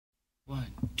1,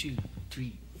 2,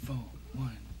 3, 4,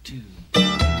 1, 2.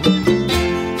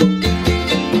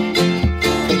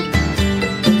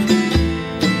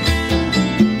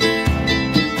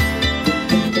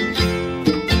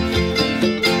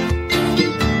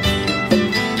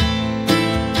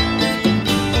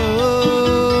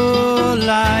 Oh,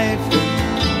 life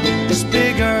is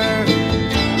bigger.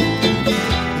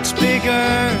 It's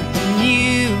bigger than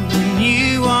you, and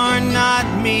you are not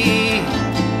me.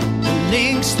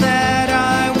 Links that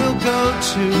I will go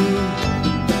to,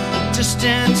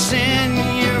 distance in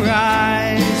your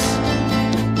eyes.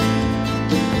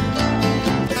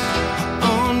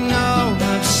 Oh no,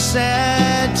 I've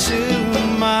said too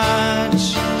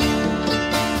much.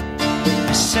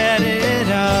 I set it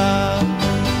up.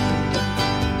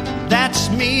 That's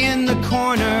me in the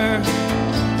corner.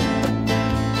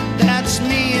 That's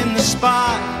me in the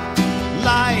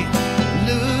spotlight,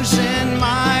 losing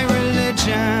my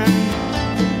religion,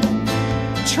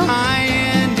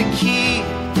 trying to keep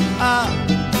up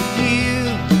with you,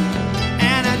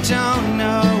 and I don't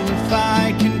know if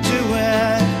I can do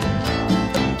it.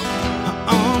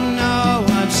 Oh no,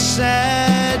 I've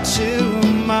said too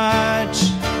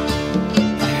much.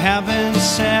 I haven't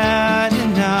said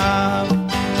enough.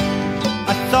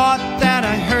 I thought that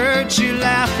I heard you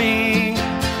laughing.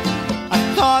 I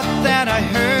thought that I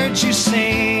heard you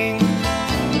sing.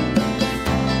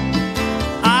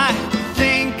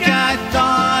 I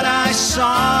thought I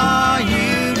saw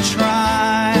you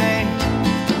try.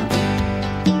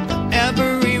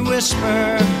 Every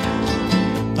whisper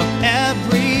of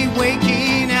every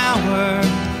waking hour,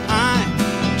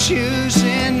 I'm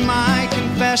choosing my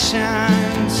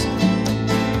confessions,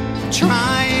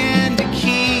 trying to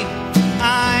keep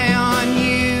eye on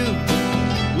you,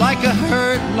 like a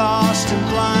hurt, lost and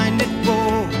blinded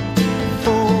fool.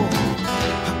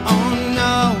 Oh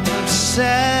no, I've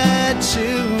said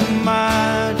too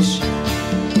much.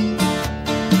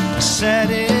 Set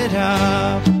it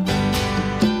up.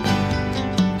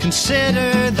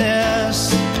 Consider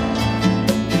this.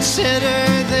 Consider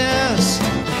this a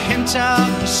hint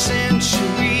of a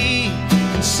century.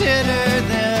 Consider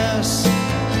this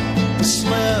a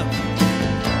slip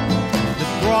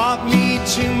that brought me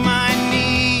to my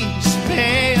knees,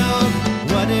 pale.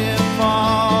 What if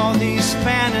all these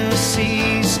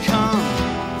fantasies come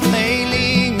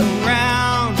flailing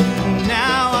around?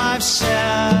 Now I've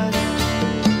said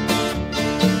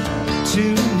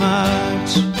too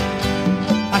much.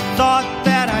 I thought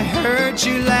that I heard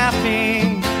you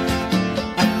laughing.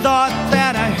 I thought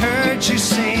that I heard you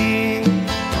sing.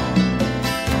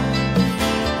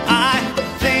 I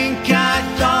think I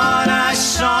thought I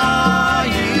saw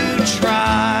you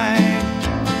try.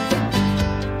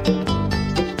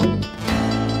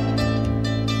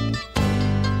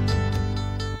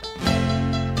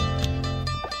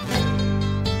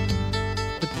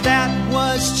 But that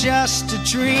was just a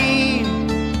dream.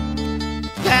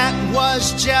 That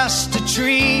was just a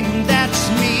dream. That's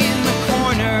me in the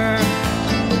corner.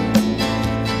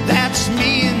 That's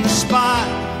me in the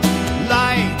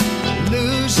spotlight,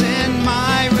 losing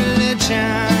my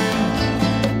religion,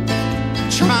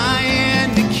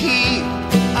 trying to keep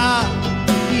up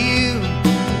with you,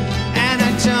 and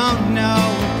I don't know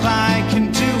if I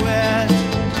can do it.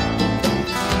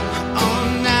 Oh,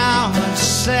 now I've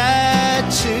said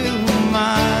too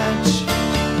much.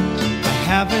 I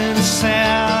haven't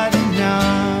said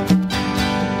enough.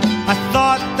 I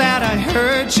thought that I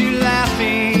heard you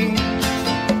laughing.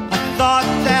 I thought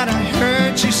that I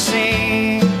heard you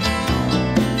sing.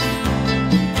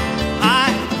 I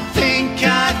think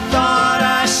I thought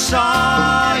I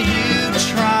saw you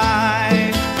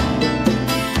try.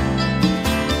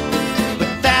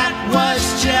 But that was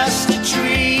just a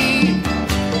dream.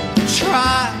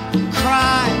 Try,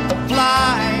 cry,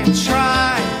 fly,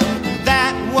 try.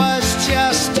 That was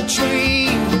just a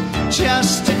dream,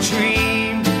 just a dream.